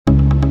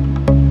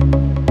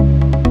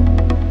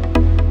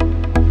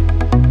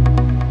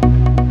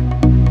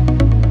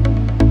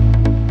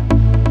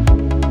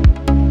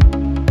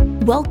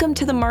Welcome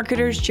to The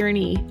Marketer's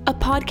Journey, a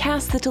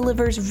podcast that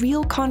delivers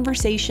real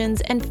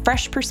conversations and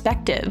fresh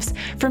perspectives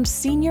from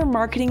senior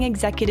marketing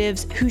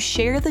executives who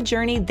share the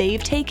journey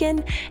they've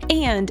taken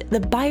and the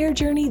buyer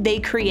journey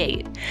they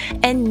create.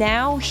 And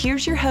now,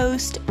 here's your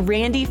host,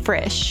 Randy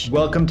Frisch.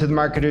 Welcome to The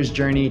Marketer's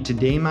Journey.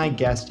 Today, my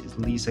guest is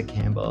Lisa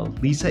Campbell.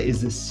 Lisa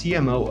is the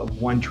CMO of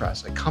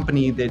OneTrust, a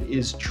company that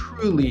is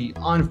truly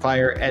on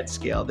fire at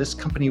scale. This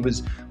company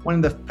was one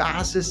of the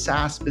fastest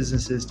SaaS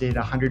businesses to hit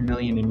 100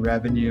 million in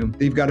revenue.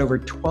 They've got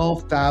over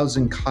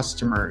 12,000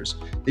 customers.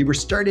 They were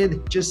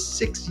started just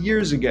 6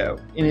 years ago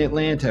in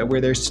Atlanta,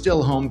 where they're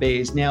still home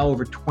based, now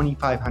over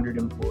 2,500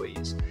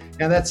 employees.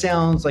 Now that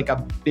sounds like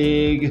a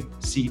big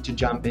seat to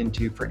jump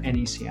into for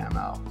any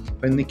CMO.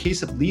 But in the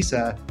case of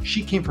Lisa,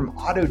 she came from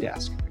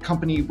Autodesk, a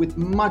company with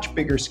much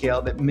bigger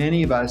scale that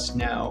many of us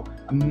know,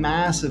 a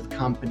massive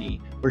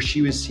company where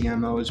she was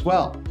CMO as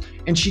well.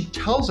 And she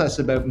tells us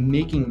about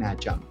making that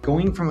jump,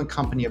 going from a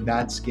company of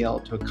that scale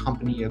to a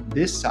company of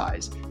this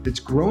size that's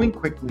growing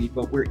quickly,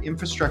 but where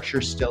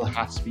infrastructure still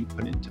has to be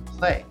put into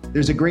play.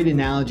 There's a great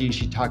analogy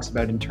she talks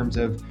about in terms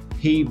of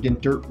paved and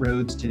dirt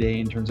roads today,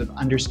 in terms of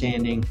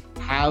understanding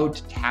how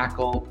to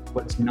tackle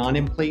what's not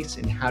in place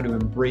and how to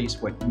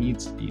embrace what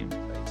needs to be in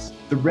place.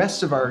 The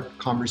rest of our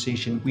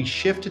conversation, we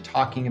shift to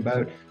talking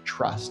about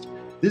trust.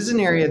 This is an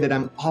area that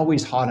I'm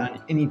always hot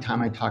on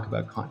anytime I talk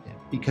about content,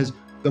 because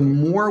the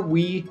more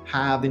we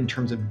have in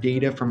terms of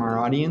data from our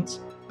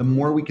audience, the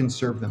more we can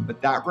serve them.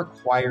 But that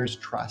requires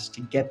trust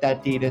to get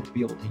that data, to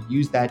be able to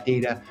use that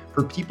data,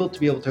 for people to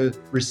be able to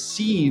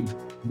receive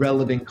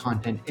relevant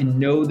content and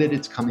know that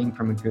it's coming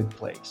from a good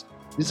place.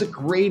 This is a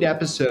great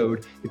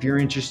episode if you're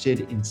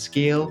interested in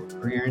scale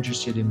or you're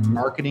interested in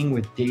marketing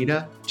with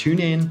data. Tune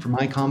in for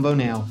my combo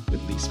now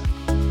with Lisa.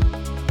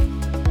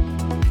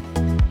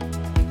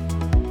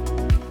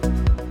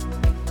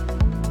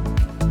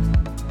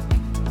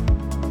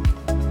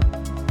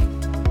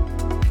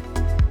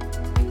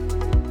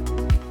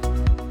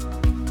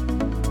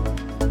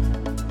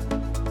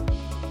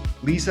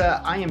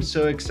 Lisa, I am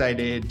so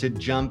excited to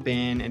jump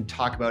in and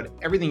talk about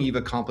everything you've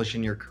accomplished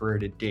in your career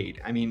to date.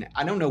 I mean,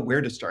 I don't know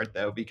where to start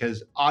though,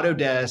 because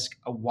Autodesk,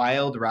 a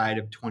wild ride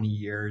of 20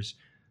 years.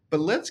 But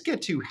let's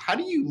get to, how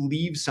do you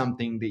leave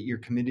something that you're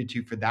committed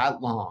to for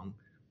that long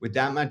with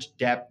that much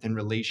depth and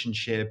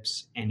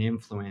relationships and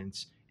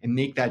influence and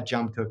make that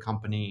jump to a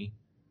company,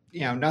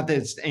 not that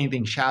it's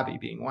anything shabby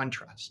being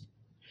OneTrust?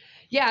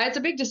 Yeah, it's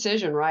a big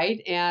decision,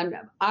 right? And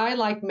I,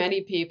 like many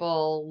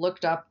people,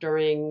 looked up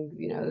during,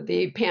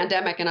 the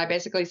pandemic, and I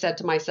basically said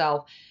to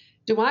myself,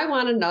 do I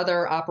want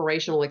another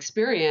operational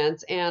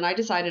experience? And I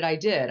decided I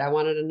did. I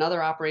wanted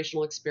another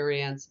operational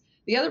experience.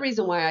 The other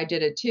reason why I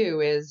did it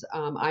too is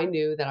I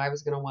knew that I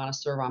was going to want to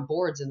serve on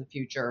boards in the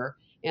future.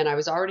 And I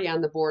was already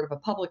on the board of a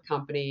public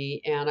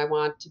company, and I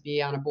want to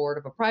be on a board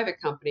of a private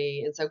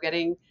company. And so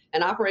getting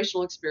an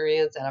operational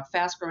experience at a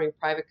fast-growing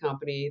private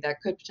company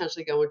that could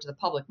potentially go into the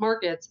public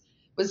markets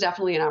was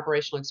definitely an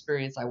operational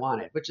experience I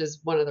wanted, which is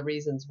one of the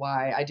reasons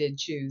why I did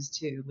choose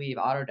to leave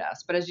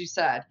Autodesk. But as you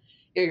said,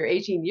 you're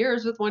 18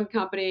 years with one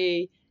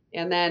company,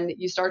 and then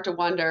you start to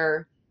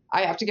wonder,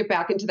 I have to get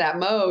back into that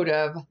mode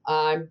of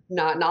I'm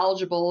not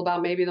knowledgeable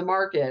about maybe the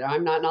market,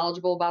 I'm not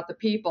knowledgeable about the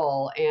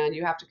people, and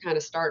you have to kind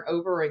of start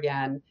over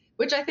again,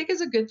 which I think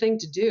is a good thing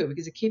to do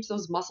because it keeps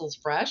those muscles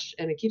fresh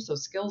and it keeps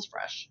those skills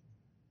fresh.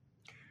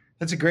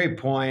 That's a great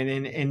point.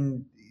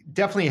 And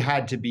definitely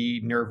had to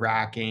be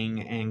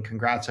nerve-wracking, and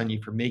congrats on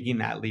you for making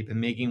that leap and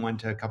making one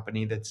to a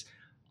company that's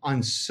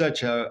on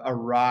such a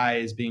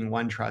rise, being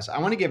OneTrust. I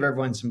want to give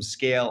everyone some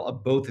scale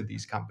of both of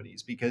these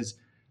companies, because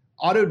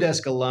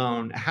Autodesk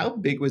alone, how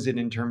big was it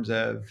in terms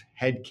of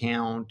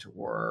headcount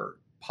or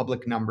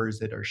public numbers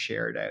that are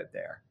shared out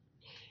there?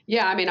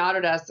 Yeah, I mean,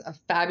 Autodesk, a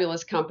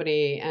fabulous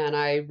company, and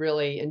I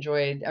really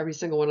enjoyed every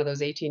single one of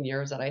those 18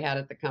 years that I had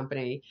at the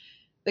company.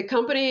 The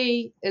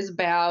company is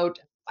about,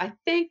 I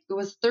think it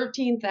was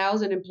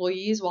 13,000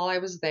 employees while I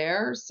was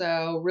there.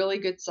 So really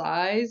good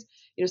size,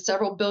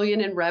 several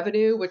billion in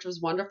revenue, which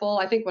was wonderful.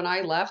 I think when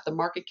I left, the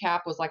market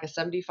cap was like a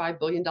 $75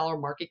 billion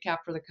market cap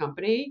for the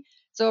company.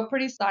 So a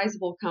pretty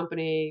sizable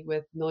company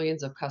with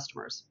millions of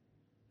customers.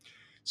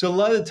 So a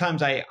lot of the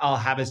times I'll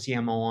have a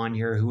CMO on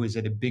here who is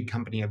at a big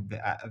company of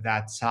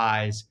that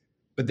size,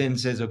 but then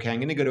says, okay, I'm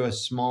going to go to a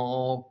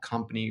small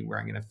company where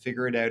I'm going to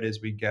figure it out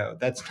as we go.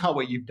 That's not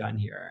what you've done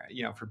here.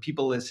 For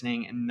people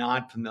listening and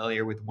not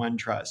familiar with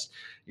OneTrust,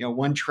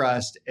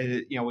 OneTrust,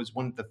 was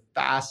one of the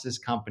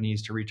fastest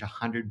companies to reach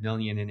 100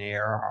 million in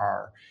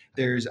ARR.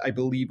 There's, I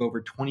believe,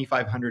 over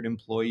 2,500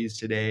 employees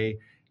today,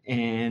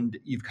 and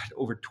you've got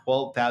over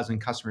 12,000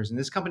 customers. And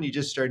this company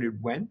just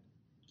started when?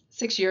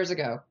 6 years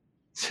ago.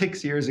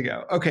 6 years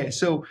ago. Okay.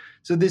 So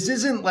this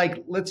isn't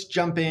like, let's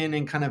jump in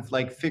and kind of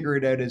like figure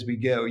it out as we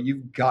go.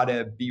 You've got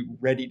to be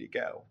ready to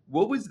go.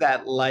 What was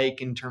that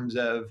like in terms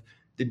of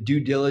the due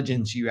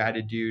diligence you had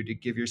to do to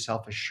give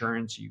yourself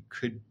assurance you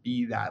could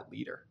be that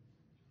leader?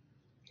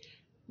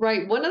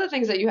 Right. One of the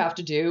things that you have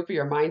to do for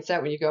your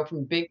mindset when you go from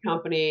a big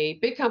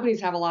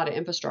companies have a lot of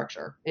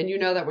infrastructure. And you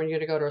know that when you're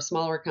going to go to a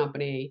smaller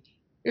company,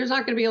 there's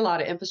not going to be a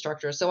lot of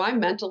infrastructure. So I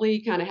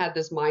mentally kind of had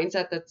this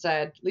mindset that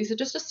said, Lisa,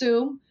 just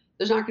assume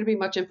there's not going to be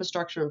much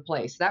infrastructure in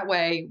place. That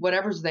way,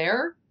 whatever's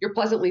there, you're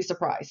pleasantly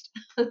surprised.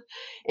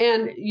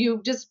 And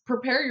you just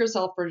prepare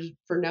yourself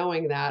for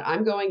knowing that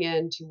I'm going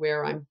into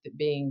where I'm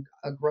being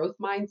a growth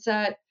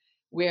mindset,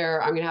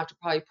 where I'm going to have to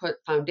probably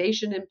put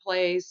foundation in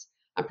place.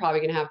 I'm probably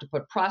going to have to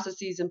put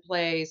processes in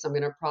place. I'm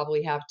going to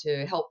probably have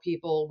to help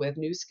people with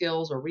new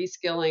skills or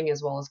reskilling,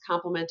 as well as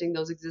complementing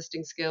those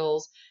existing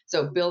skills.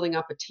 So building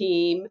up a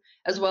team,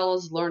 as well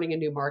as learning a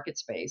new market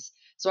space.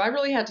 So I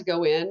really had to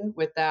go in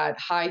with that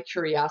high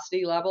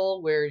curiosity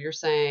level where you're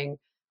saying,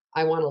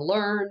 I want to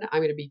learn,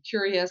 I'm going to be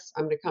curious,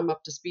 I'm going to come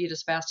up to speed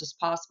as fast as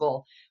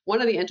possible.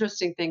 One of the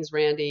interesting things,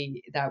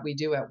 Randy, that we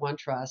do at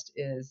OneTrust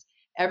is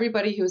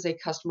everybody who is a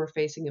customer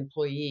facing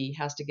employee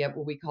has to get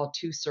what we call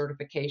 2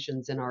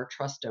 certifications in our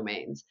trust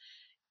domains.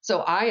 So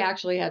I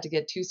actually had to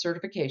get 2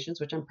 certifications,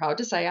 which I'm proud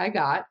to say I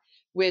got,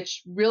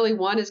 which really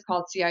one is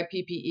called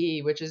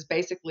CIPPE, which is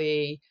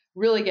basically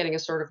really getting a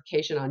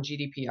certification on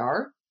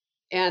GDPR.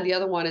 And the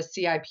other one is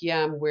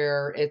CIPM,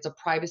 where it's a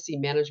privacy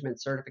management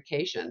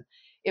certification.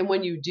 And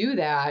when you do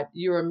that,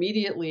 you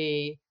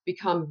immediately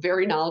become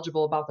very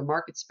knowledgeable about the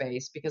market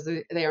space because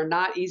they are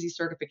not easy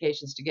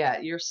certifications to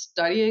get. You're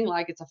studying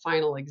like it's a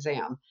final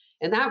exam.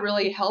 And that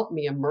really helped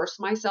me immerse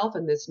myself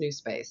in this new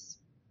space.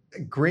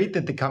 Great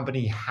that the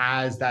company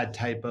has that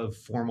type of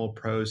formal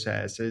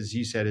process. As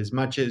you said, as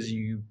much as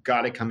you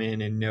got to come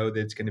in and know that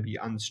it's going to be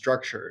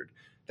unstructured,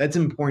 that's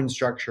important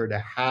structure to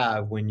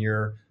have when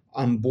you're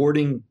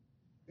onboarding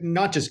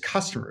not just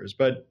customers,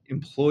 but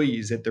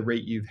employees at the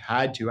rate you've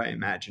had to, I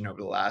imagine, over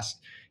the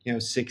last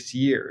 6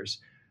 years.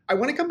 I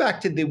want to come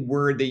back to the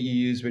word that you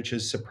use, which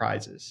is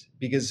surprises,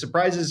 because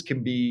surprises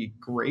can be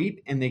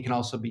great and they can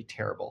also be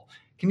terrible.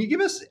 Can you give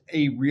us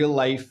a real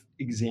life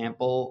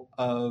example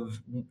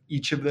of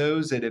each of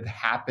those that have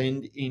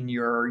happened in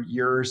your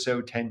year or so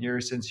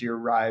tenure since you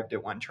arrived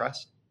at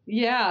OneTrust?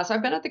 Yeah, so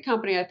I've been at the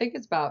company, I think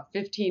it's about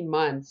 15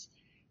 months.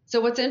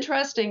 So what's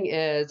interesting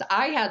is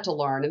I had to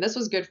learn, and this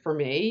was good for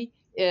me,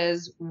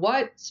 is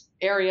what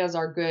areas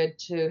are good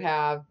to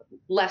have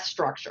less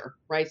structure,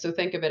 right? So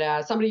think of it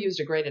as somebody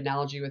used a great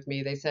analogy with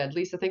me. They said,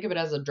 Lisa, think of it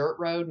as a dirt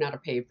road, not a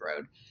paved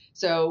road.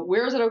 So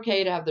where is it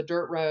okay to have the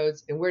dirt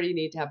roads and where do you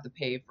need to have the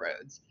paved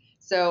roads?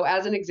 So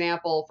as an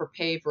example for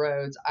paved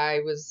roads, I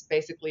was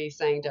basically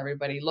saying to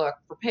everybody, look,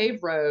 for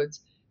paved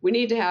roads, we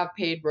need to have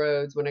paved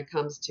roads when it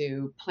comes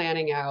to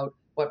planning out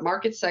what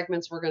market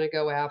segments we're going to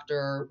go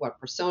after,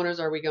 what personas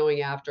are we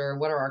going after,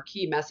 what are our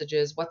key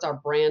messages, what's our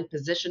brand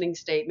positioning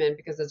statement,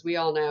 because as we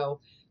all know,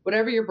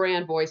 whatever your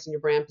brand voice and your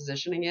brand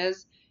positioning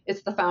is,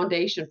 it's the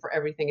foundation for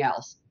everything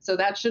else. So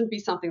that shouldn't be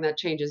something that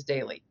changes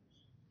daily.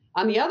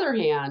 On the other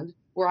hand,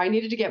 where I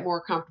needed to get more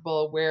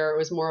comfortable, where it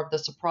was more of the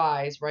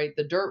surprise, right?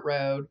 The dirt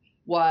road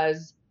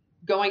was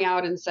going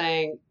out and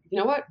saying, you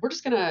know what, we're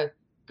just going to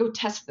go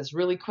test this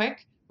really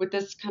quick with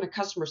this kind of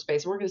customer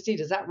space. And we're going to see,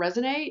 does that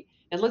resonate?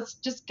 And let's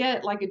just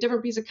get like a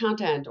different piece of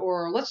content,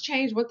 or let's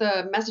change what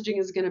the messaging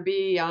is going to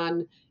be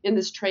on in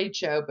this trade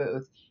show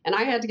booth. And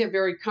I had to get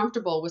very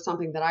comfortable with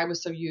something that I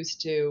was so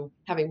used to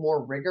having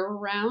more rigor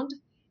around.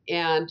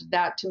 And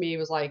that to me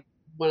was like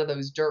one of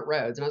those dirt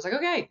roads. And I was like,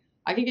 okay,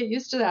 I can get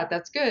used to that.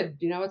 That's good.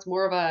 It's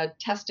more of a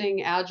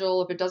testing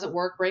agile. If it doesn't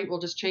work, great, we'll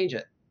just change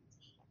it.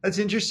 That's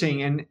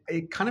interesting. And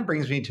it kind of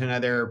brings me to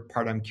another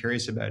part I'm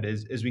curious about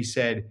is, as we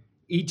said,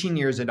 18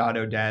 years at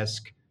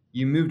Autodesk,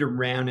 you moved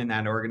around in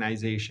that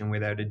organization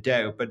without a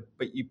doubt, but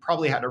you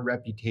probably had a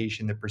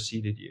reputation that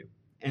preceded you.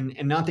 And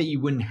not that you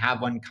wouldn't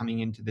have one coming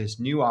into this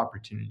new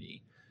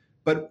opportunity,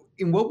 but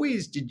in what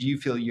ways did you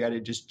feel you had to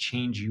just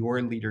change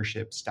your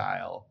leadership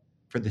style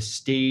for the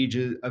stage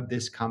of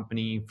this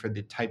company, for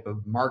the type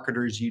of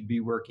marketers you'd be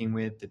working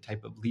with, the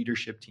type of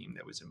leadership team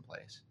that was in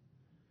place?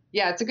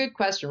 Yeah, it's a good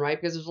question, right?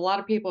 Because there's a lot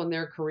of people in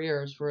their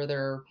careers where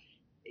they're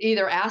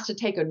either asked to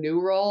take a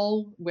new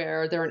role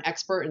where they're an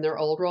expert in their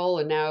old role,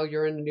 and now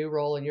you're in a new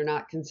role and you're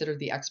not considered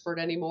the expert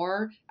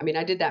anymore. I mean,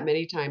 I did that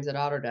many times at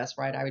Autodesk,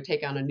 right? I would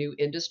take on a new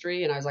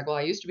industry and I was like, well,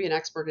 I used to be an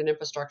expert in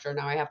infrastructure.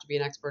 Now I have to be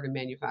an expert in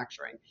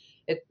manufacturing.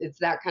 It's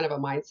that kind of a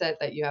mindset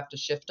that you have to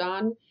shift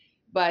on.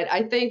 But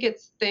I think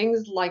it's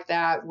things like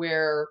that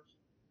where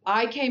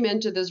I came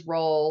into this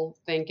role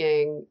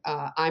thinking,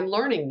 I'm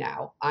learning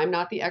now. I'm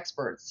not the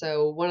expert.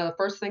 So, one of the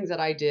first things that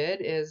I did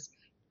is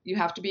you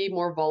have to be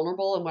more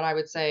vulnerable and what I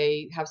would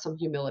say, have some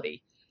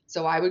humility.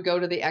 So, I would go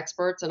to the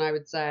experts and I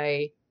would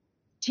say,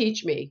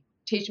 teach me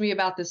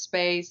about this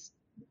space,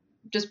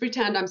 just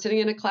pretend I'm sitting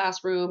in a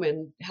classroom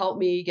and help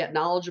me get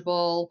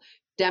knowledgeable,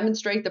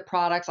 demonstrate the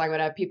products. I would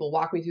have people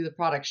walk me through the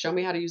product, show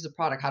me how to use the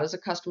product. How does a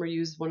customer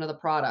use one of the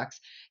products?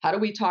 How do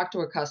we talk to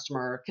a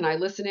customer? Can I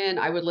listen in?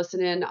 I would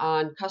listen in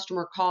on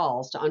customer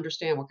calls to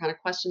understand what kind of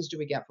questions do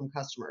we get from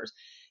customers.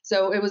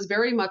 So it was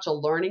very much a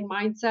learning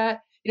mindset.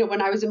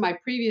 When I was in my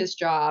previous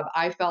job,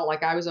 I felt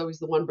like I was always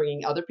the one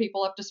bringing other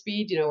people up to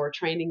speed, or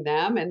training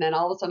them. And then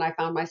all of a sudden I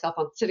found myself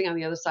sitting on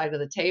the other side of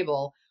the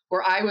table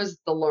where I was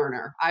the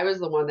learner. I was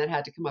the one that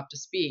had to come up to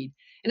speed.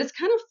 And it's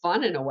kind of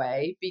fun in a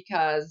way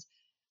because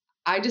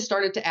I just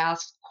started to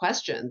ask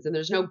questions, and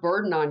there's no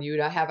burden on you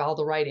to have all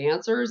the right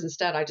answers.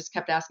 Instead, I just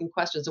kept asking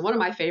questions. And one of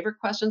my favorite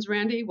questions,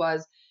 Randy,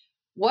 was,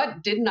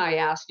 what didn't I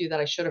ask you that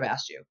I should have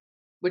asked you?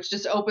 Which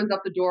just opens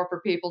up the door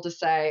for people to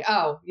say,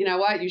 oh, you know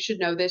what? You should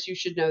know this, you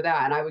should know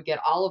that. And I would get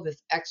all of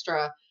this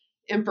extra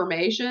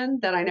information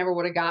that I never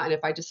would have gotten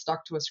if I just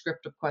stuck to a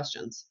script of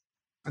questions.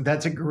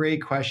 That's a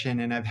great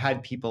question. And I've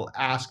had people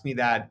ask me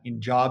that in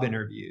job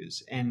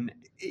interviews. And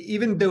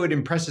even though it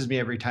impresses me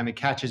every time, it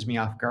catches me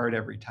off guard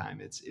every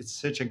time. It's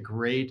such a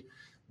great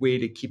way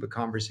to keep a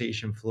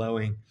conversation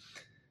flowing.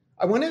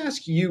 I want to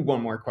ask you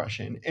one more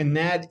question, and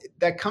that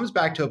comes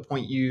back to a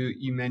point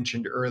you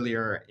mentioned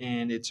earlier,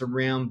 and it's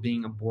around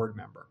being a board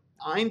member.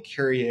 I'm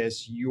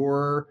curious,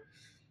 your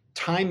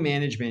time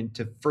management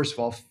to first of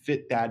all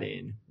fit that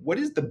in. What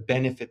is the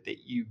benefit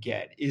that you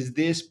get? Is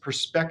this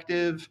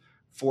perspective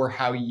for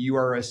how you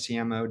are a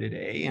CMO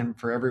today? And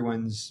for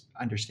everyone's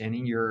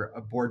understanding, you're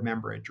a board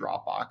member at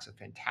Dropbox, a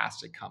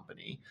fantastic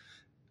company.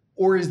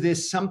 Or is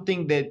this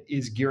something that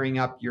is gearing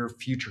up your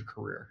future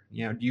career?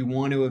 Do you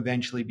want to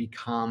eventually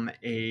become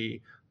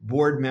a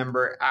board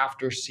member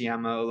after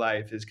CMO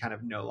life is kind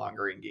of no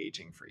longer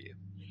engaging for you?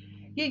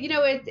 Yeah,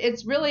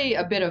 it's really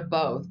a bit of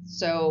both.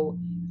 So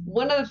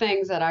one of the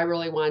things that I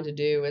really wanted to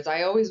do is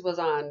I always was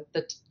on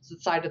the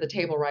side of the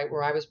table, right,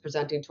 where I was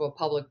presenting to a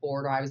public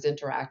board or I was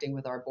interacting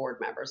with our board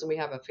members. And we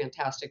have a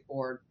fantastic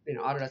board.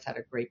 Autodesk had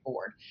a great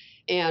board.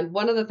 And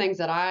one of the things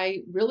that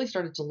I really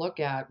started to look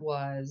at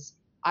was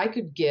I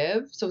could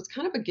give. So it's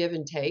kind of a give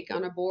and take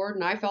on a board.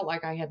 And I felt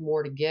like I had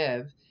more to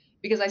give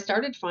because I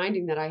started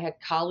finding that I had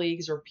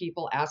colleagues or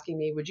people asking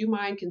me, would you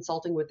mind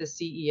consulting with the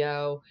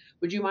CEO?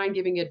 Would you mind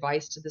giving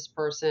advice to this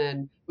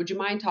person? Would you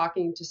mind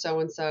talking to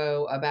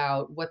so-and-so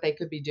about what they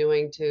could be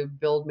doing to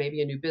build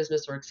maybe a new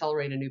business or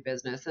accelerate a new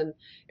business? And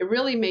it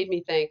really made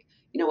me think,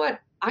 you know what?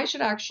 I should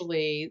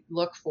actually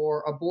look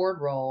for a board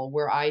role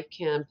where I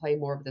can play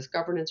more of this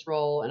governance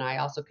role, and I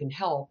also can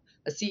help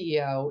a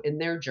CEO in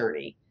their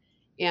journey.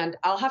 And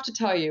I'll have to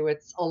tell you,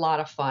 it's a lot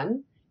of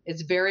fun.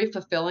 It's very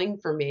fulfilling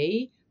for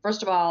me.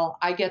 First of all,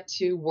 I get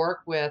to work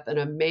with an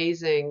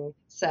amazing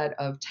set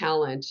of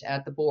talent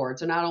at the board.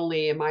 So not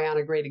only am I on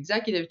a great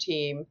executive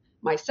team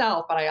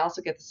myself, but I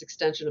also get this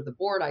extension of the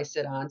board I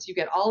sit on. So you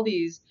get all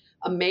these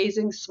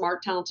amazing,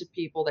 smart, talented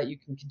people that you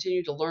can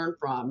continue to learn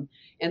from,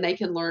 and they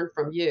can learn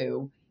from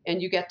you.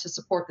 And you get to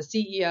support the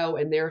CEO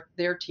and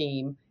their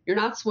team. You're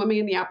not swimming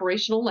in the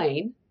operational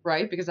lane,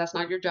 right? Because that's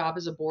not your job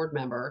as a board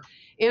member.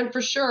 And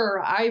for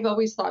sure, I've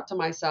always thought to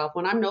myself,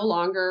 when I'm no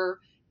longer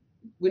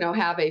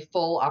have a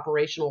full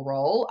operational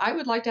role, I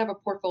would like to have a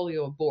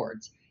portfolio of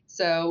boards.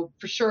 So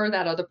for sure,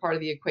 that other part of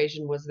the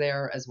equation was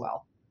there as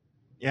well.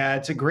 Yeah,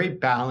 it's a great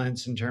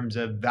balance in terms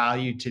of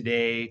value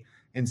today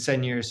and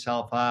setting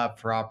yourself up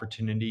for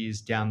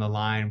opportunities down the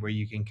line where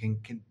you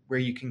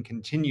can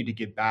continue to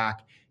give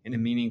back in a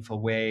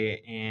meaningful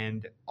way,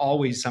 and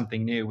always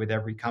something new with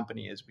every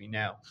company, as we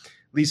know.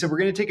 Lisa, we're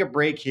going to take a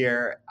break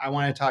here. I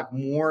want to talk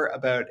more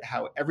about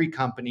how every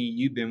company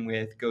you've been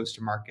with goes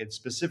to market.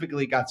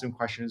 Specifically, got some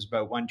questions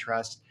about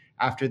OneTrust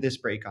after this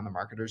break on the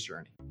Marketer's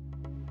Journey.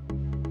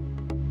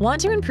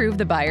 Want to improve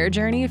the buyer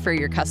journey for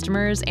your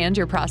customers and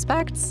your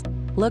prospects?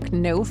 Look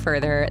no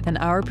further than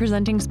our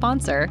presenting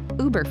sponsor,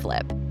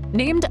 Uberflip.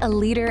 Named a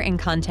leader in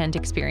content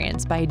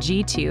experience by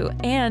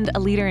G2 and a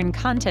leader in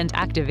content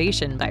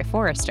activation by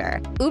Forrester,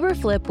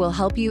 Uberflip will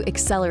help you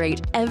accelerate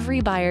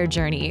every buyer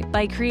journey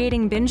by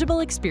creating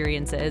bingeable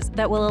experiences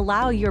that will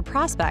allow your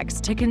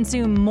prospects to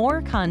consume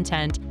more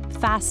content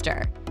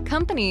faster.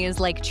 Companies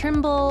like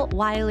Trimble,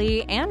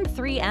 Wiley, and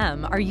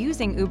 3M are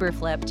using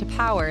Uberflip to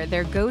power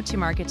their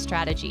go-to-market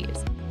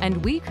strategies,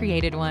 and we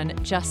created one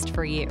just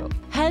for you.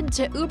 Head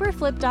to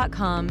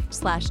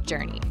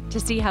uberflip.com/journey to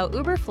see how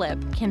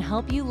Uberflip can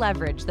help you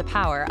leverage the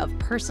power of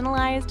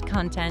personalized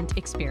content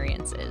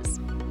experiences.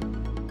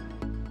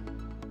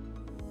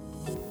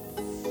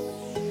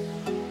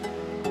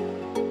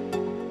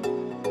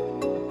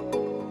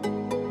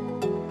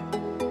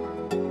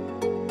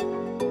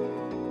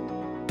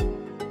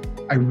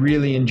 I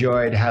really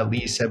enjoyed how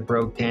Lisa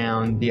broke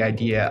down the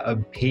idea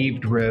of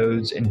paved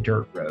roads and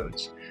dirt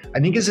roads.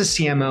 I think as a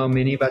CMO,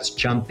 many of us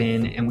jump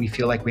in and we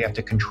feel like we have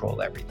to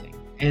control everything.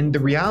 And the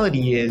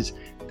reality is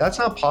that's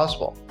not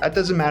possible. That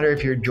doesn't matter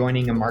if you're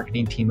joining a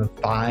marketing team of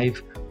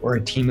 5 or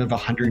a team of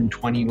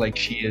 120 like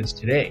she is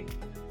today.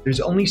 There's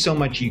only so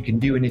much you can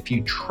do. And if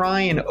you try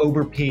and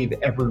overpave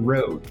every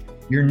road,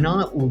 you're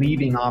not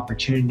leaving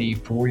opportunity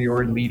for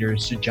your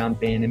leaders to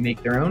jump in and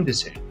make their own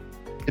decisions,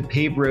 to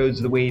pave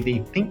roads the way they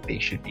think they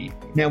should be.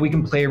 Now, we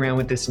can play around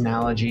with this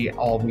analogy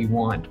all we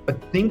want,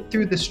 but think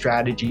through the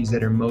strategies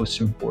that are most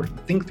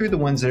important. Think through the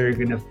ones that are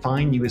going to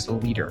define you as a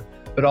leader,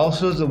 but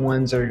also the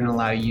ones that are going to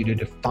allow you to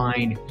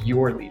define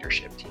your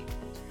leadership team.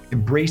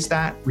 Embrace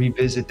that,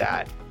 revisit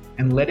that,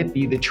 and let it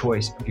be the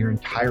choice of your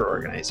entire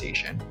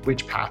organization,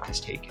 which path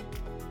is taken.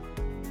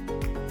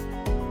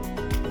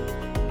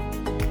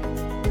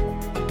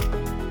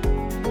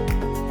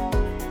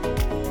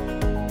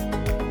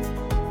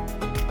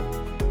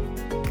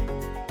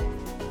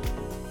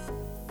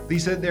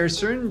 Lisa, there are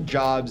certain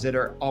jobs that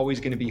are always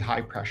going to be high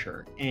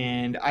pressure.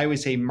 And I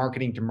always say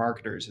marketing to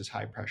marketers is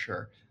high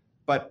pressure.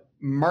 But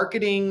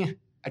marketing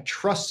a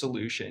trust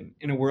solution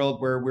in a world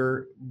where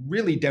we're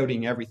really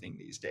doubting everything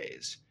these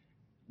days,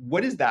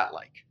 what is that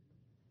like?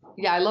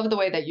 Yeah, I love the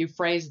way that you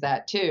phrased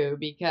that too,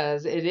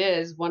 because it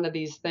is one of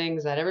these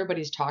things that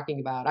everybody's talking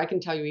about. I can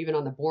tell you, even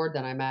on the board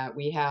that I'm at,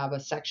 we have a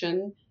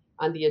section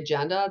on the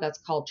agenda that's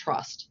called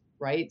trust,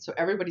 right? So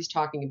everybody's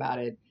talking about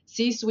it,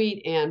 C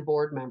suite and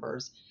board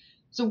members.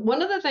 So,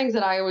 one of the things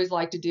that I always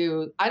like to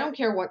do, I don't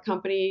care what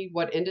company,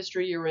 what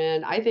industry you're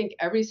in, I think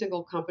every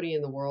single company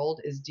in the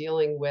world is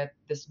dealing with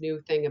this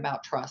new thing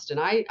about trust. And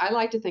I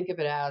like to think of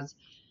it as,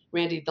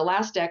 Randy, the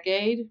last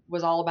decade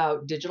was all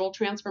about digital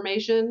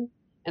transformation,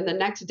 and the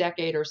next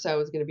decade or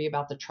so is going to be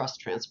about the trust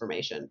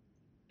transformation.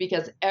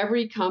 Because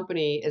every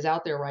company is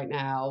out there right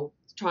now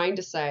trying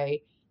to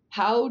say,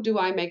 how do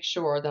I make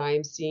sure that I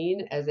am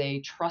seen as a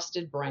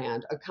trusted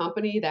brand, a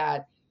company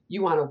that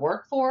you want to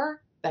work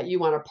for, that you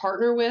want to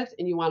partner with,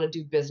 and you want to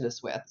do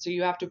business with? So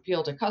you have to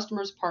appeal to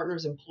customers,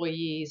 partners,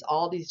 employees,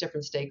 all these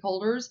different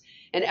stakeholders.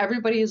 And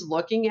everybody is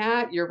looking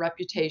at your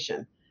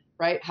reputation,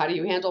 right? How do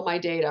you handle my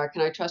data?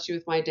 Can I trust you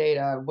with my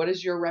data? What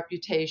is your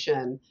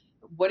reputation?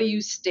 What do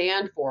you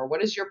stand for?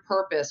 What is your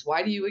purpose?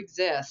 Why do you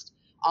exist?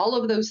 All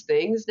of those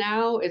things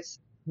now, it's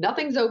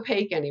nothing's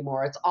opaque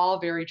anymore. It's all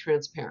very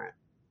transparent.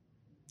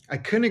 I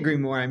couldn't agree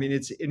more. I mean,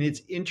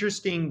 it's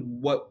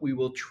interesting what we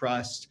will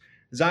trust.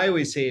 As I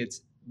always say,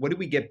 it's what do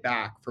we get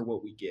back for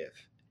what we give?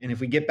 And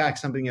if we get back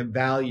something of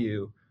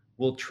value,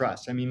 we'll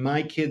trust. I mean,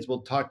 my kids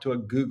will talk to a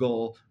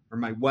Google or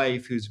my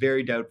wife, who's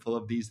very doubtful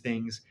of these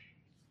things.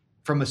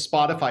 From a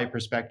Spotify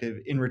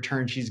perspective, in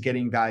return, she's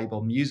getting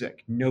valuable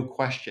music, no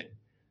question.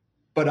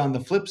 But on the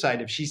flip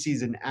side, if she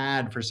sees an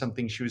ad for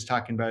something she was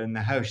talking about in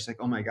the house, she's like,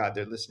 oh my God,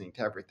 they're listening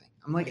to everything.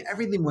 I'm like,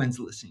 everyone's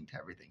listening to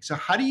everything. So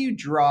how do you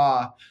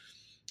draw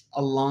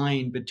a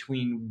line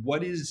between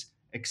what is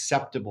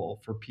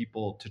acceptable for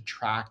people to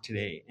track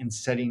today and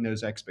setting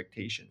those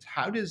expectations?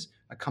 How does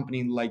a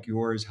company like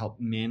yours help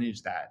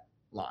manage that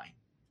line?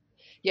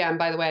 Yeah, and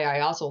by the way,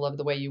 I also love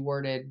the way you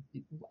worded,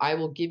 I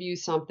will give you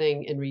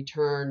something in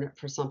return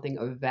for something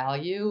of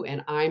value,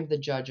 and I'm the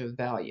judge of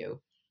value.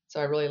 So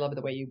I really love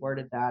the way you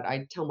worded that.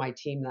 I tell my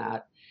team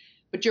that.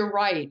 But you're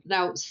right.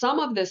 Now, some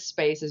of this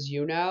space, as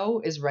you know,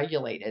 is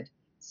regulated.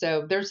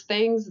 So there's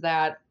things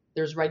that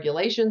there's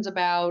regulations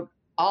about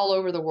all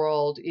over the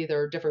world.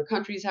 Either different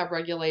countries have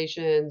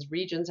regulations,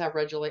 regions have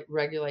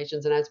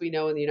regulations. And as we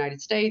know in the United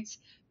States,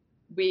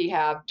 we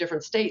have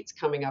different states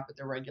coming up with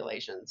their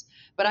regulations.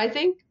 But I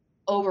think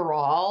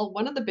overall,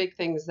 one of the big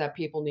things that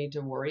people need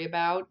to worry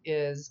about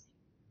is,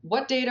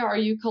 what data are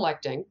you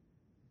collecting?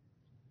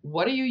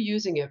 What are you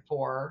using it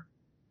for?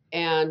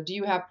 And do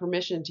you have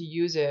permission to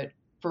use it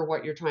for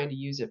what you're trying to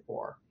use it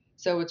for?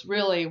 So it's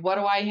really, what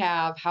do I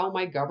have? How am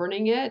I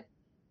governing it?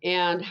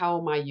 And how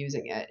am I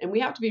using it? And we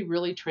have to be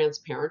really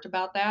transparent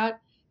about that.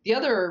 The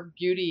other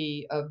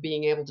beauty of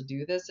being able to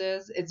do this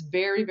is it's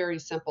very, very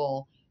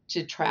simple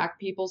to track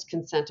people's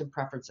consent and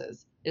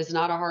preferences. It's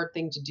not a hard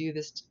thing to do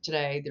this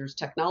today. There's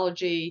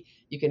technology.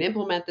 You can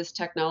implement this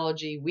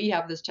technology. We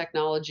have this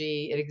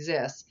technology. It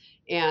exists.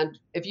 And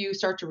if you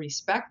start to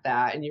respect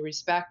that, and you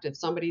respect if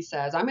somebody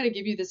says, I'm going to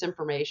give you this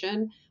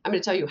information, I'm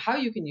going to tell you how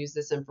you can use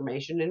this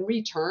information. In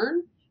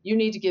return, you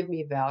need to give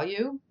me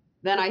value.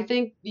 Then I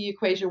think the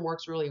equation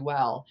works really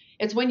well.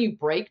 It's when you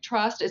break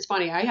trust. It's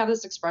funny, I have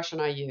this expression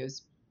I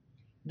use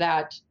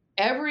that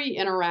every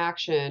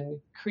interaction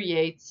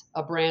creates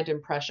a brand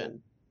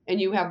impression. And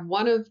you have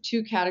one of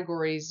two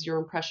categories your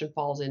impression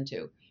falls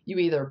into. You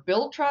either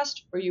build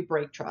trust or you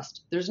break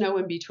trust. There's no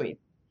in between.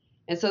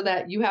 And so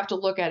that you have to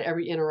look at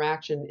every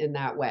interaction in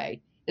that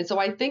way. And so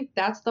I think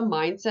that's the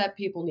mindset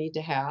people need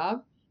to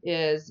have,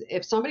 is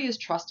if somebody is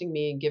trusting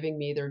me and giving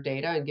me their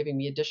data and giving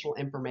me additional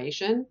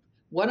information,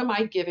 what am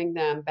I giving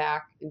them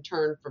back in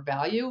turn for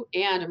value?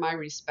 And am I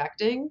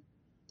respecting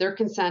their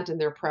consent and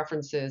their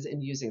preferences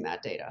in using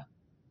that data?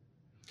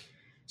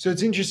 So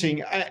it's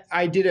interesting.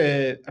 I did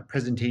a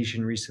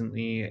presentation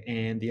recently,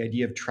 and the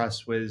idea of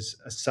trust was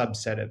a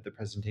subset of the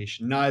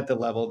presentation, not at the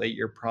level that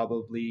you're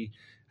probably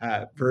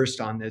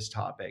versed on this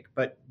topic.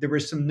 But there were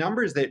some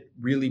numbers that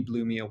really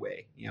blew me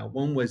away.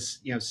 One was,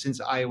 since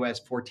iOS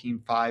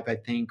 14.5, I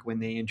think, when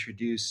they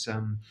introduced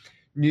some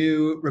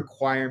new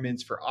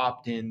requirements for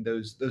opt-in,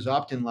 those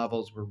opt-in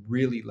levels were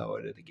really low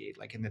out of the gate,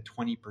 like in the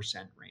 20%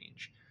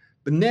 range.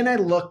 But then I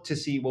look to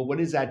see, well, what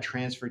does that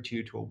transfer to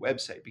a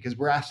website? Because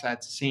we're asked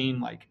that same,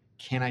 like,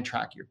 can I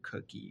track your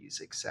cookies,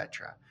 et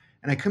cetera?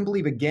 And I couldn't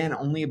believe, again,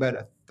 only about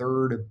a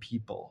third of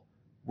people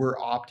were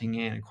opting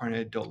in,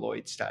 according to a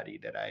Deloitte study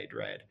that I had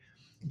read.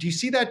 Do you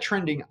see that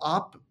trending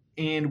up?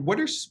 And what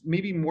are,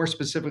 maybe more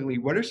specifically,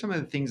 what are some of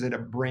the things that a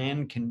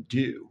brand can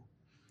do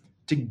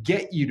to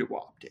get you to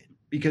opt in?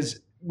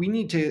 Because we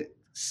need to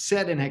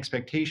set an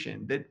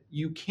expectation that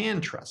you can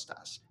trust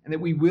us and that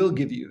we will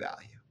give you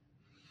value.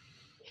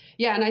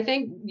 Yeah, and I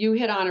think you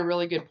hit on a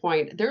really good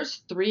point.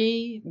 There's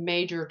three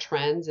major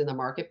trends in the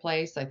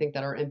marketplace, I think,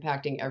 that are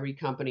impacting every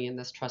company in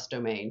this trust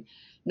domain.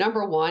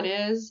 Number one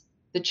is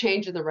the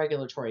change in the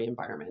regulatory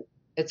environment.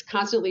 It's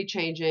constantly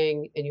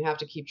changing and you have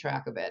to keep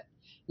track of it.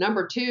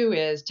 Number two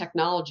is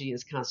technology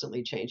is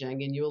constantly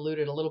changing, and you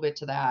alluded a little bit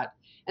to that.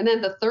 And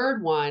then the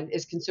third one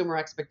is consumer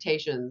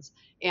expectations.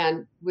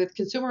 And with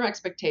consumer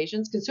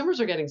expectations, consumers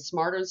are getting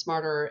smarter and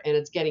smarter, and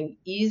it's getting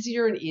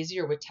easier and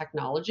easier with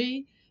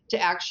technology to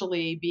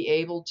actually be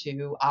able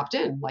to opt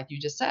in, like you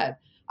just said.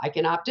 I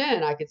can opt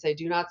in. I could say,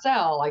 do not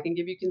sell. I can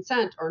give you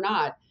consent or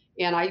not.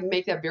 And I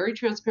make that very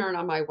transparent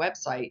on my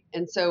website.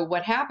 And so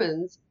what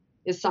happens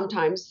is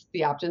sometimes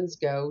the opt-ins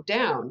go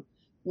down.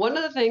 One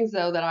of the things,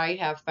 though, that I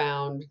have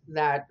found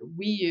that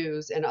we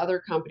use and other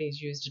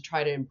companies use to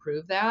try to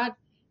improve that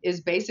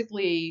is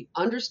basically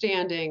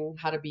understanding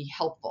how to be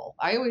helpful.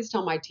 I always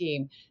tell my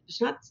team,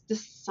 there's not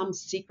just some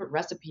secret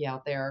recipe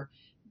out there.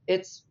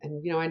 And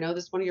I know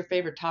this is one of your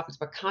favorite topics,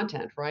 but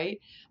content,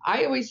 right?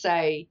 I always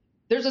say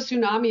there's a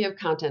tsunami of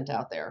content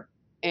out there.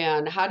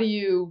 And how do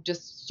you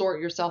just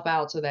sort yourself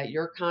out so that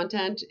your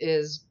content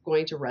is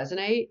going to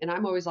resonate? And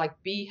I'm always like,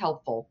 be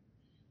helpful.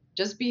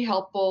 Just be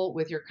helpful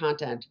with your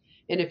content.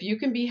 And if you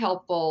can be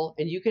helpful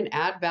and you can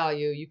add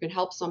value, you can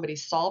help somebody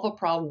solve a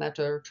problem that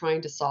they're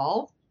trying to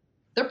solve,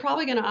 they're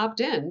probably going to opt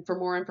in for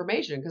more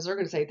information because they're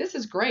going to say, this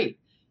is great.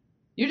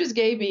 You just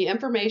gave me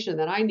information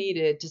that I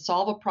needed to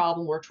solve a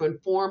problem or to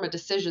inform a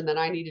decision that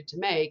I needed to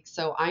make.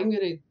 So I'm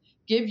going to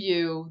give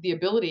you the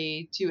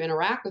ability to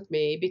interact with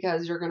me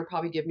because you're going to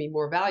probably give me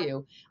more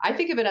value. I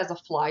think of it as a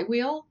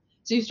flywheel.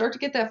 So you start to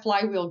get that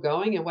flywheel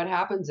going. And what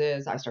happens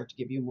is I start to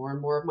give you more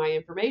and more of my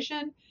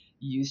information.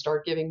 You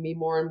start giving me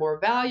more and more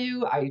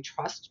value.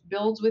 Trust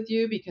builds with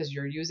you because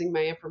you're using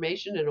my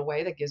information in a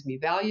way that gives me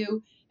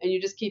value, and you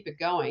just keep it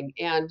going.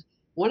 And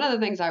one of the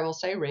things I will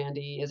say,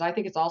 Randy, is I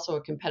think it's also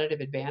a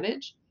competitive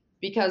advantage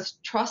because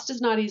trust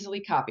is not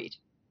easily copied.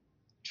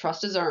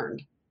 Trust is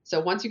earned. So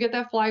once you get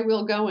that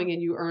flywheel going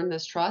and you earn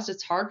this trust,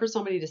 it's hard for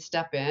somebody to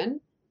step in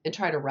and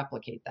try to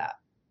replicate that.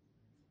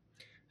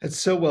 That's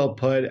so well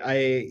put.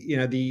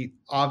 The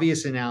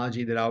obvious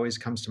analogy that always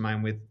comes to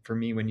mind for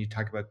me when you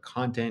talk about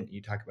content,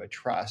 you talk about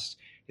trust,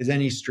 is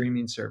any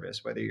streaming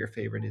service, whether your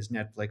favorite is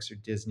Netflix or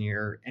Disney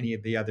or any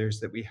of the others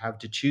that we have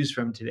to choose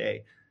from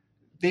today.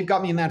 They've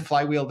got me in that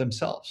flywheel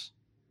themselves.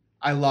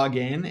 I log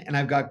in and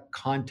I've got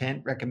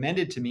content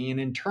recommended to me. And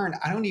in turn,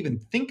 I don't even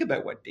think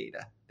about what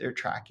data they're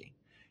tracking.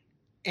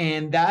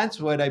 And that's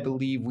what I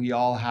believe we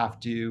all have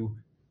to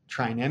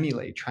try and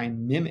emulate, try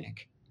and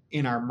mimic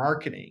in our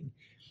marketing.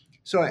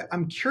 So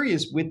I'm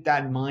curious with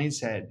that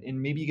mindset,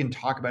 and maybe you can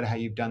talk about how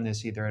you've done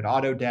this either at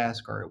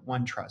Autodesk or at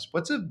OneTrust.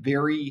 What's a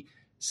very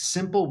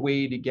simple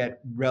way to get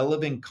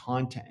relevant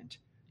content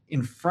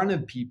in front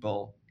of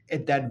people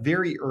at that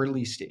very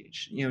early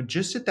stage,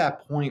 just at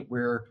that point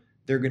where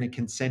they're going to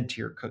consent to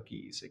your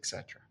cookies, et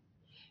cetera?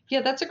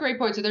 Yeah, that's a great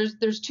point. So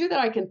there's two that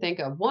I can think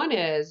of. One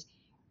is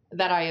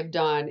that I have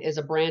done is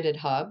a branded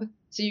hub.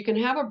 So you can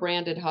have a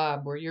branded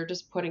hub where you're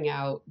just putting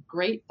out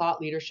great thought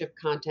leadership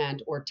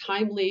content or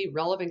timely,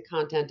 relevant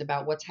content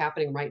about what's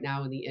happening right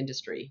now in the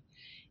industry.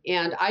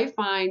 And I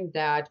find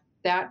that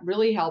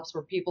really helps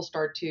where people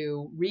start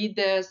to read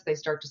this, they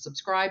start to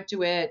subscribe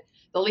to it.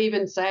 They'll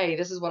even say,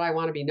 this is what I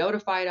want to be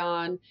notified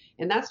on.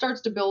 And that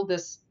starts to build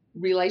this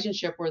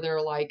relationship where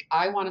they're like,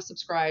 I want to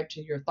subscribe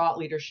to your thought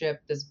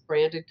leadership, this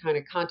branded kind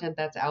of content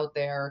that's out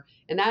there.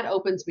 And that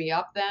opens me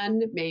up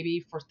then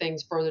maybe for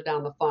things further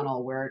down the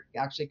funnel where it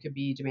actually could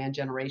be demand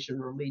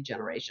generation or lead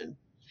generation.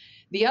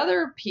 The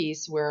other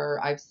piece where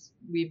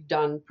we've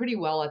done pretty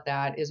well at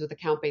that is with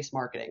account-based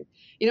marketing.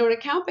 And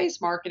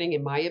account-based marketing,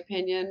 in my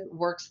opinion,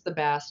 works the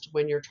best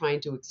when you're trying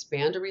to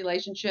expand a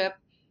relationship.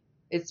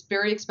 It's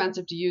very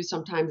expensive to use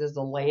sometimes as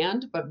a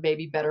land, but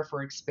maybe better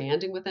for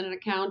expanding within an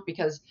account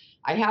because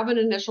I have an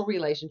initial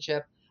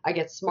relationship. I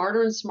get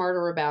smarter and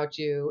smarter about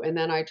you. And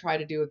then I try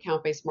to do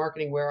account-based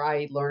marketing where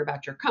I learn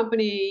about your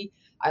company.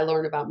 I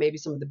learn about maybe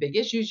some of the big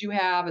issues you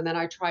have. And then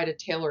I try to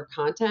tailor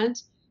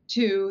content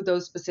to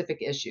those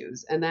specific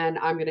issues. And then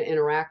I'm going to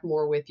interact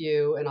more with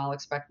you and I'll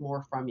expect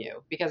more from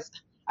you because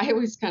I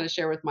always kind of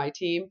share with my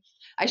team.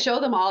 I show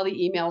them all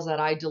the emails that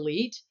I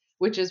delete,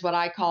 which is what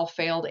I call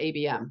failed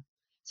ABM.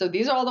 So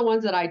these are all the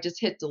ones that I just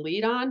hit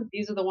delete on.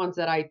 These are the ones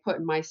that I put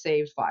in my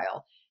saved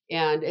file.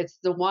 And it's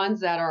the ones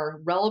that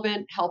are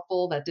relevant,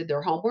 helpful, that did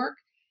their homework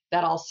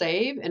that I'll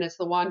save. And it's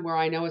the one where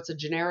I know it's a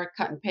generic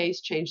cut and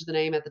paste, change the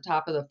name at the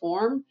top of the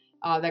form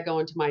that go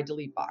into my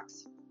delete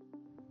box.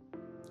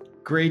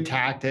 Great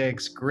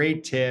tactics,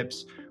 great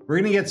tips. We're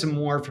going to get some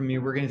more from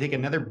you. We're going to take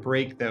another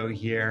break though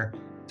here,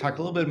 talk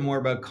a little bit more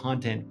about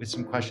content with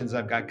some questions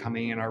I've got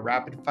coming in our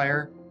rapid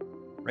fire.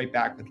 Right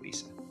back with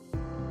Lisa.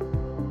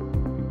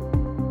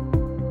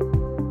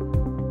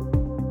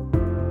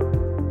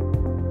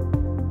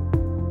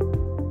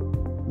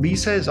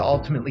 Lisa is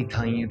ultimately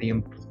telling you the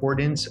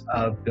importance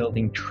of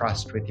building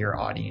trust with your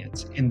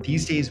audience. And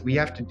these days, we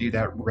have to do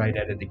that right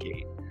out of the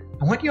gate.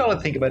 I want you all to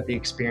think about the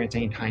experience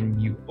anytime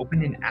you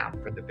open an app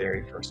for the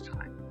very first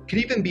time. It could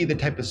even be the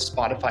type of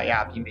Spotify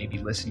app you may be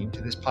listening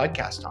to this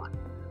podcast on.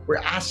 We're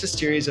asked a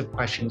series of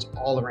questions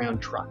all around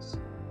trust.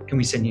 Can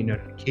we send you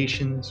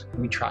notifications?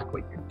 Can we track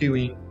what you're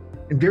doing?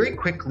 And very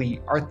quickly,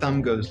 our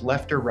thumb goes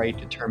left or right,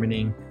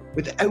 determining,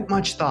 without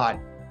much thought,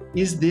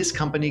 is this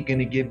company going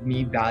to give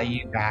me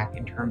value back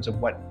in terms of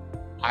what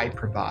I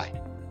provide?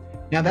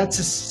 Now, that's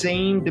the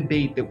same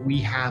debate that we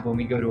have when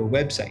we go to a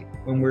website.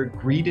 When we're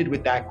greeted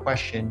with that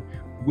question,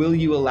 will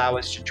you allow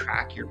us to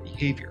track your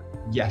behavior?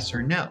 Yes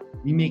or no.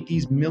 We make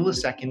these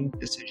millisecond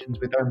decisions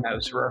with our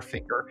mouse or our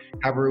finger,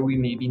 however we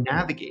may be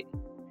navigating.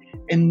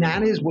 And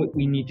that is what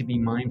we need to be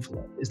mindful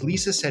of. As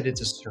Lisa said,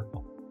 it's a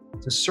circle.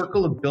 It's a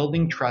circle of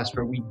building trust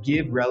where we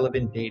give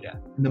relevant data.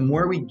 And the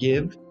more we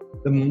give,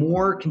 the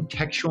more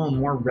contextual and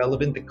more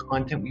relevant the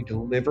content we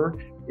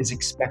deliver is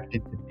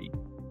expected to be.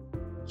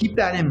 Keep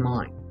that in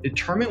mind.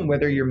 Determine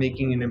whether you're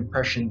making an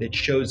impression that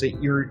shows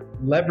that you're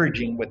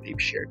leveraging what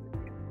they've shared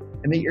with you,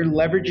 and that you're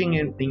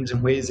leveraging things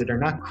in ways that are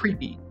not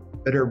creepy,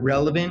 but are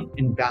relevant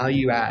and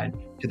value add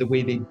to the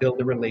way they build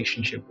a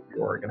relationship with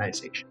your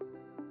organization.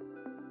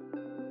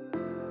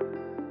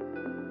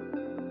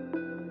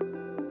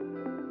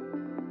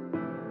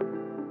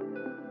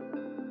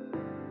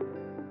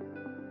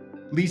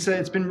 Lisa,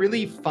 it's been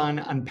really fun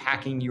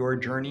unpacking your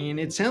journey, and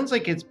it sounds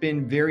like it's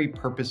been very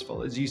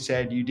purposeful. As you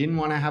said, you didn't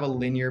want to have a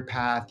linear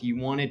path. You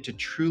wanted to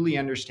truly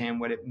understand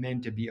what it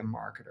meant to be a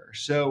marketer.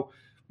 So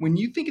when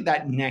you think of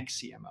that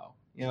next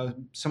CMO,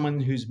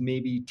 someone who's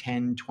maybe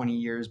 10, 20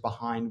 years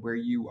behind where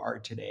you are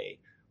today,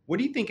 what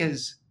do you think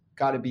has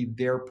got to be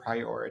their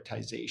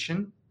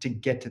prioritization to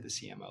get to the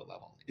CMO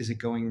level? Is it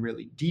going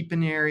really deep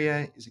in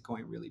area? Is it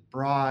going really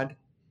broad?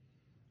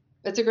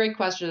 It's a great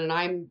question, and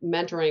I'm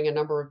mentoring a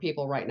number of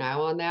people right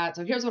now on that.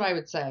 So here's what I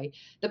would say.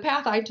 The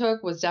path I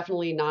took was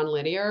definitely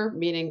nonlinear,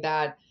 meaning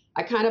that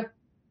I kind of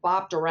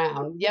bopped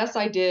around. Yes,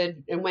 I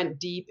did and went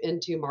deep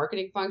into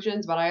marketing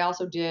functions, but I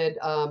also did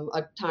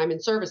a time in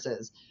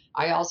services.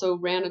 I also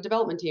ran a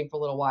development team for a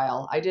little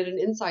while. I did an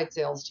inside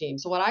sales team.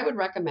 So what I would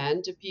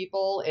recommend to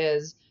people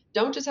is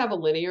don't just have a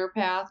linear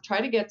path.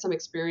 Try to get some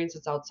experience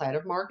that's outside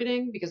of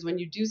marketing, because when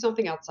you do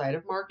something outside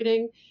of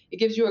marketing, it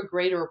gives you a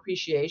greater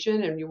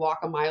appreciation, and you walk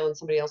a mile in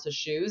somebody else's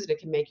shoes, and it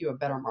can make you a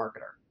better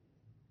marketer.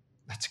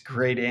 That's a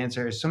great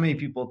answer. So many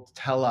people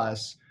tell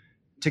us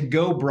to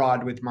go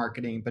broad with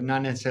marketing, but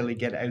not necessarily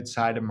get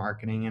outside of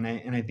marketing.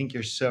 And I think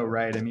you're so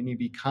right. I mean, you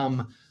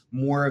become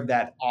more of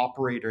that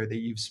operator that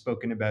you've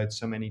spoken about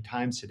so many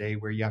times today,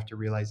 where you have to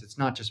realize it's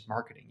not just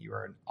marketing. You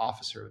are an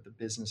officer of the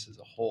business as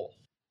a whole.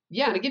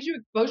 Yeah, and it gives you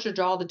exposure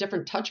to all the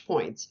different touch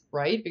points,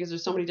 right? Because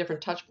there's so many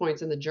different touch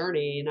points in the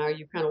journey, and now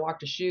you kind of walk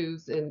the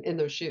shoes in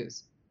those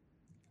shoes.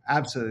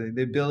 Absolutely.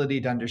 The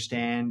ability to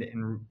understand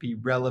and be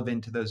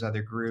relevant to those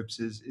other groups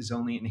is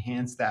only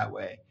enhanced that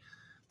way.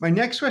 My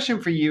next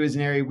question for you is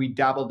an area we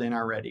dabbled in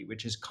already,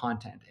 which is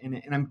content.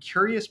 And I'm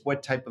curious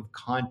what type of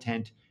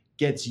content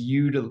gets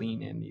you to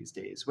lean in these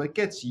days? What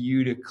gets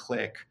you to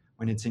click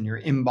when it's in your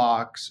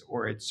inbox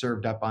or it's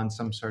served up on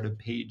some sort of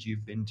page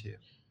you've been to?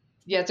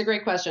 Yeah, it's a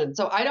great question.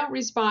 So I don't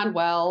respond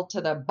well to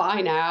the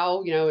buy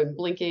now, and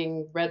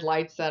blinking red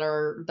lights that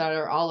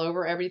are all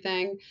over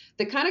everything.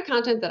 The kind of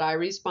content that I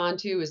respond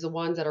to is the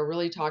ones that are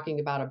really talking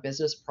about a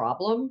business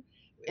problem,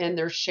 and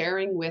they're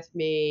sharing with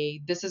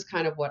me, this is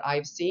kind of what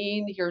I've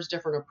seen. Here's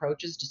different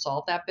approaches to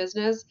solve that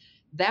business.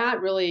 That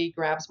really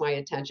grabs my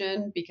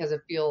attention because it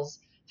feels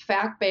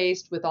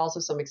fact-based with also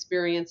some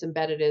experience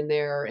embedded in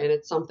there, and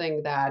it's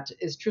something that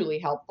is truly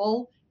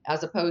helpful,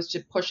 as opposed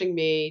to pushing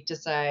me to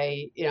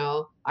say,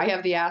 I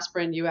have the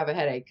aspirin, you have a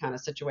headache kind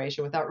of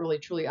situation, without really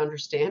truly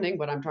understanding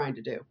what I'm trying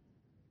to do.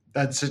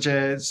 That's such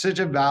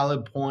a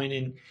valid point,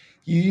 and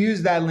you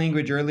used that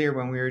language earlier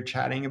when we were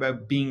chatting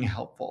about being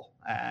helpful.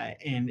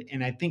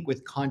 And I think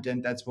with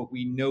content, that's what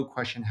we no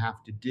question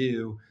have to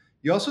do.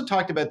 You also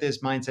talked about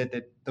this mindset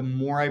that the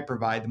more I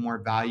provide, the more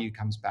value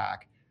comes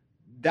back.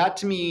 That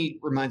to me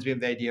reminds me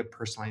of the idea of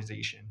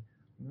personalization.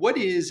 What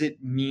does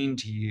it mean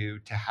to you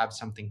to have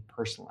something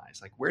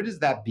personalized? Like, where does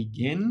that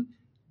begin?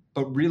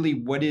 But really,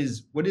 what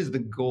is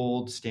the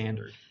gold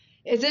standard?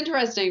 It's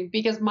interesting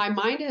because my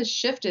mind has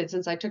shifted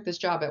since I took this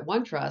job at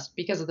OneTrust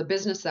because of the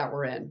business that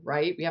we're in,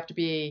 right? We have to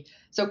be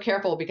so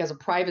careful because of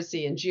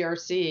privacy and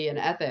GRC and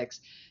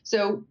ethics.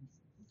 So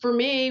for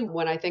me,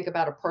 when I think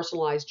about a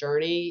personalized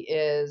journey,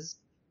 is,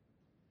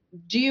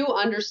 do you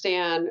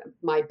understand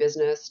my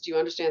business? Do you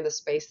understand the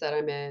space that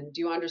I'm in? Do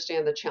you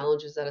understand the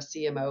challenges that a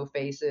CMO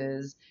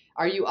faces?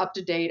 Are you up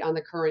to date on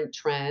the current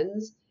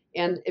trends?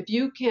 And if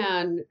you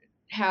can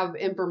have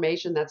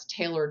information that's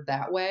tailored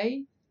that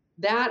way,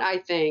 that I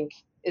think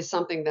is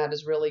something that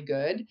is really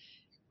good.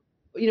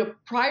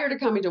 Prior to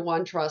coming to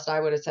OneTrust,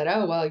 I would have said,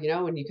 oh, well,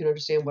 and you can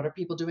understand, what are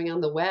people doing on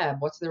the web?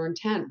 What's their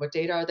intent? What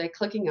data are they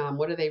clicking on?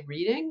 What are they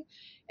reading?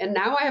 And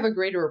now I have a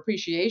greater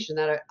appreciation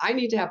that I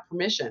need to have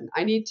permission.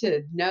 I need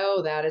to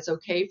know that it's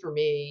okay for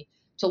me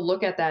to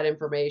look at that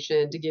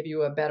information to give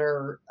you a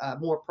better,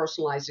 more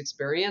personalized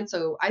experience.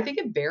 So I think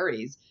it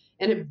varies.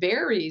 And it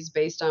varies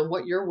based on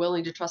what you're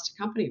willing to trust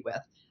a company with.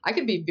 I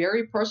could be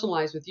very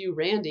personalized with you,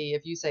 Randy,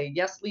 if you say,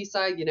 yes,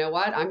 Lisa, you know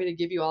what? I'm going to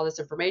give you all this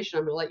information.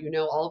 I'm going to let you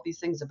know all of these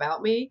things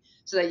about me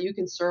so that you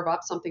can serve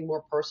up something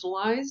more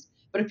personalized.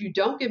 But if you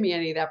don't give me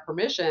any of that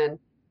permission,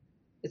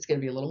 it's going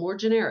to be a little more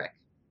generic.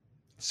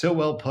 So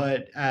well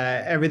put.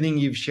 Everything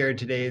you've shared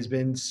today has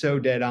been so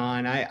dead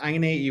on. I'm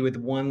going to hit you with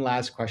one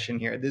last question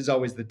here. This is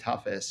always the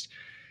toughest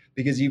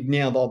because you've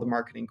nailed all the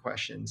marketing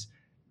questions.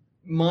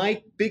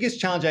 My biggest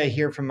challenge I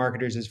hear from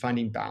marketers is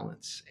finding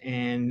balance.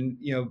 And,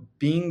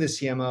 being the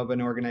CMO of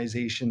an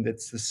organization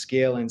that's the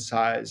scale and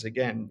size,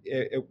 again,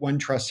 at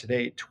OneTrust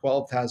today,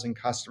 12,000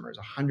 customers,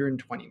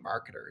 120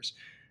 marketers.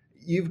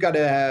 You've got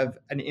to have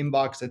an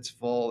inbox that's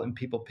full and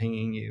people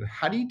pinging you.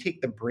 How do you take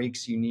the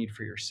breaks you need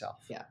for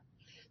yourself? Yeah.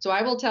 So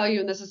I will tell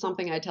you, and this is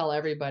something I tell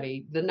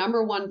everybody, the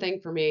number one thing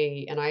for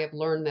me, and I have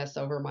learned this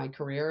over my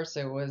career,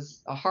 so it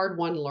was a hard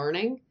one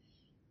learning,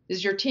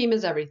 is your team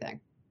is everything.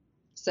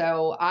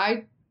 So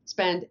I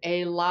spend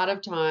a lot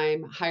of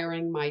time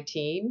hiring my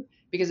team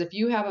because if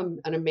you have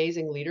an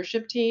amazing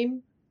leadership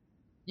team,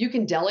 you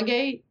can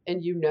delegate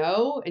and you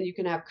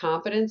can have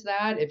confidence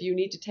that if you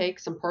need to take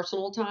some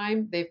personal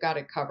time, they've got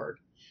it covered.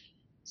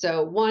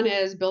 So one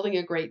is building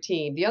a great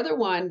team. The other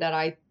one that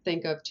I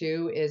think of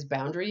too is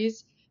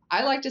boundaries.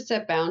 I like to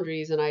set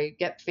boundaries and I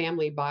get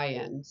family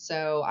buy-in.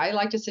 So I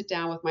like to sit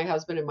down with my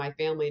husband and my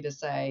family to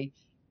say,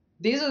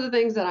 these are the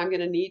things that I'm going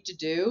to need to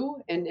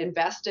do and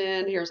invest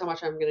in. Here's how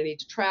much I'm going to need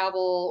to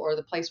travel or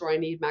the place where I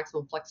need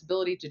maximum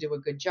flexibility to do a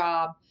good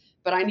job.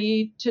 But I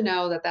need to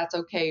know that that's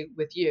okay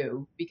with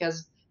you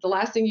because the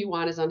last thing you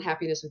want is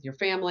unhappiness with your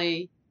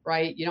family,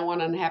 right? You don't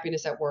want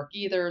unhappiness at work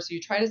either. So you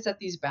try to set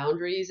these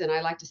boundaries and I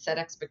like to set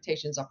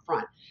expectations up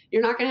front.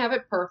 You're not going to have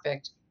it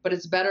perfect, but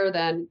it's better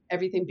than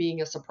everything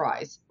being a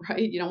surprise,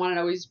 right? You don't want it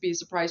to always be a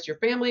surprise to your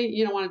family.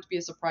 You don't want it to be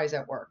a surprise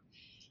at work.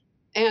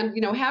 And,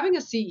 having a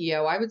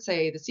CEO, I would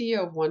say the CEO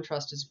of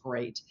OneTrust is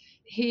great.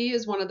 He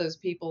is one of those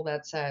people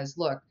that says,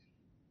 look,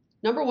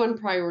 number one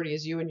priority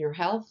is you and your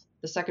health.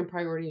 The second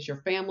priority is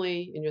your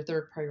family. And your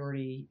third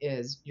priority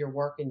is your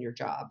work and your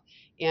job.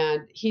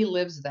 And he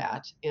lives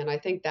that. And I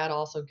think that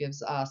also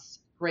gives us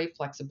great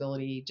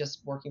flexibility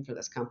just working for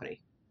this company.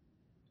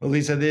 Well,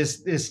 Lisa,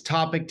 this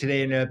topic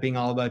today ended up being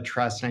all about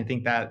trust, and I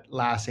think that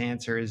last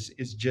answer is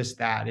just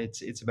that.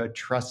 It's about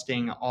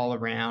trusting all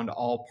around.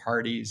 All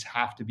parties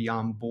have to be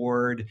on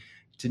board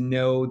to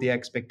know the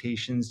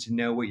expectations, to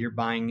know what you're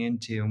buying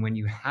into, and when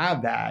you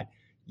have that,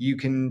 you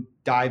can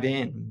dive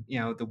in,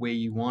 the way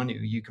you want to.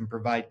 You can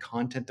provide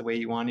content the way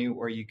you want to,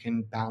 or you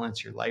can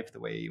balance your life the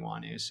way you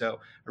want to. So,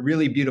 a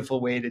really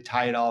beautiful way to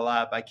tie it all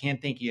up. I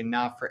can't thank you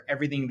enough for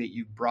everything that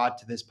you've brought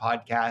to this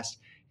podcast.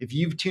 If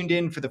you've tuned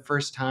in for the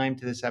first time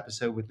to this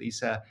episode with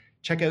Lisa,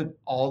 check out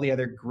all the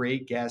other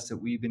great guests that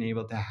we've been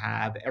able to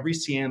have. Every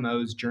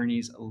CMO's journey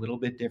is a little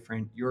bit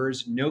different.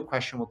 Yours, no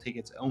question, will take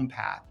its own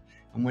path.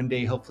 And one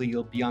day, hopefully,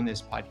 you'll be on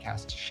this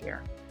podcast to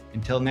share.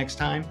 Until next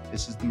time,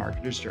 this is The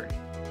Marketer's Journey.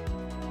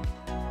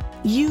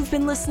 You've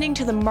been listening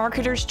to the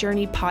Marketer's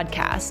Journey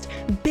podcast.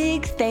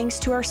 Big thanks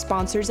to our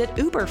sponsors at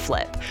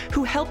Uberflip,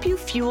 who help you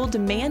fuel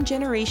demand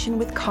generation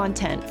with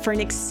content for an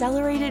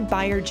accelerated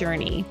buyer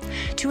journey.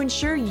 To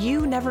ensure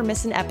you never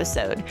miss an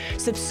episode,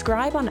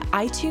 subscribe on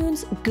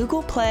iTunes,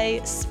 Google Play,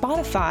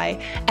 Spotify,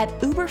 at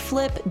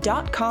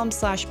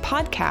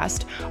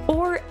uberflip.com/podcast,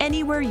 or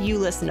anywhere you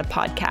listen to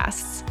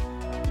podcasts.